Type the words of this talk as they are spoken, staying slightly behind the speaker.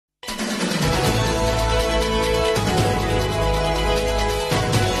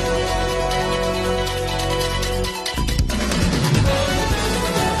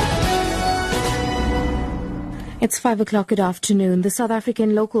It's 5 o'clock. Good afternoon. The South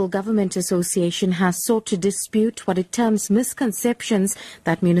African Local Government Association has sought to dispute what it terms misconceptions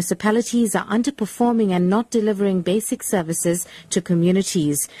that municipalities are underperforming and not delivering basic services to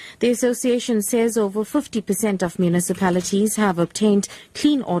communities. The association says over 50% of municipalities have obtained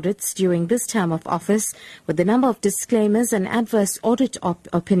clean audits during this term of office, with the number of disclaimers and adverse audit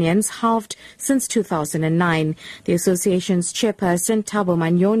opinions halved since 2009. The association's chairperson, Thabo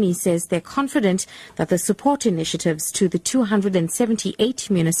Manyoni, says they're confident that the support initiatives to the 278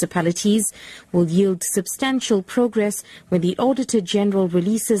 municipalities will yield substantial progress when the Auditor General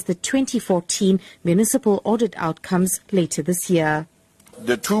releases the 2014 municipal audit outcomes later this year.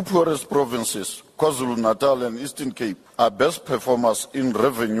 The two poorest provinces, KwaZulu-Natal and Eastern Cape, are best performers in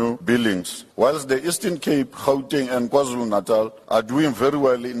revenue billings, whilst the Eastern Cape, Gauteng and KwaZulu-Natal are doing very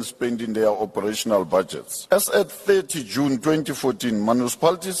well in spending their operational budgets. As at 30 June 2014,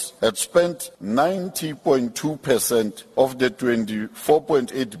 municipalities had spent 90.2% of the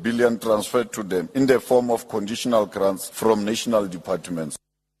 24.8 billion transferred to them in the form of conditional grants from national departments.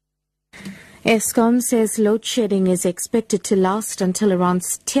 Eskom says load shedding is expected to last until around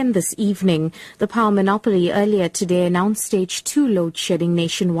 10 this evening. The power monopoly earlier today announced stage 2 load shedding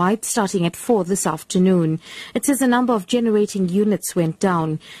nationwide starting at 4 this afternoon. It says a number of generating units went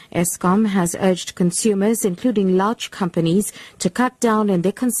down. Eskom has urged consumers, including large companies, to cut down on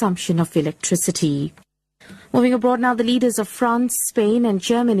their consumption of electricity. Moving abroad now, the leaders of France, Spain and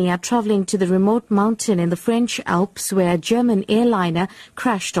Germany are travelling to the remote mountain in the French Alps where a German airliner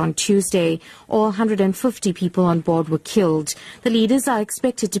crashed on Tuesday. All 150 people on board were killed. The leaders are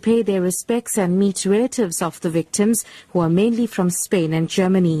expected to pay their respects and meet relatives of the victims, who are mainly from Spain and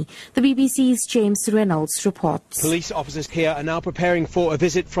Germany. The BBC's James Reynolds reports. Police officers here are now preparing for a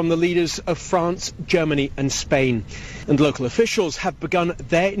visit from the leaders of France, Germany and Spain. And local officials have begun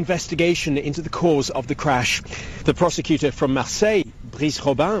their investigation into the cause of the crash. The prosecutor from Marseille, Brice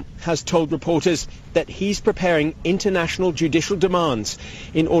Robin, has told reporters that he's preparing international judicial demands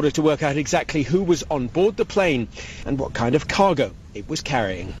in order to work out exactly who was on board the plane and what kind of cargo it was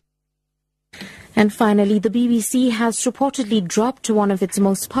carrying. And finally, the BBC has reportedly dropped one of its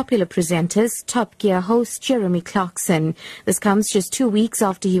most popular presenters, Top Gear host Jeremy Clarkson. This comes just 2 weeks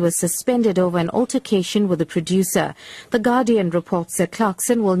after he was suspended over an altercation with a producer. The Guardian reports that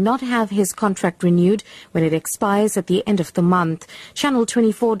Clarkson will not have his contract renewed when it expires at the end of the month.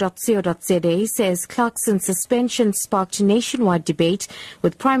 Channel24.co.za says Clarkson's suspension sparked nationwide debate,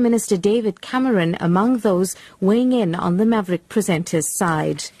 with Prime Minister David Cameron among those weighing in on the Maverick presenter's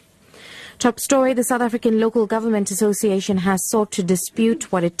side. Top story, the South African Local Government Association has sought to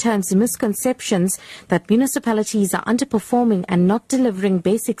dispute what it terms misconceptions that municipalities are underperforming and not delivering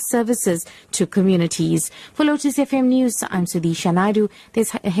basic services to communities. For Lotus FM News, I'm Sudisha Naidu.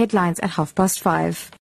 There's headlines at 5:30.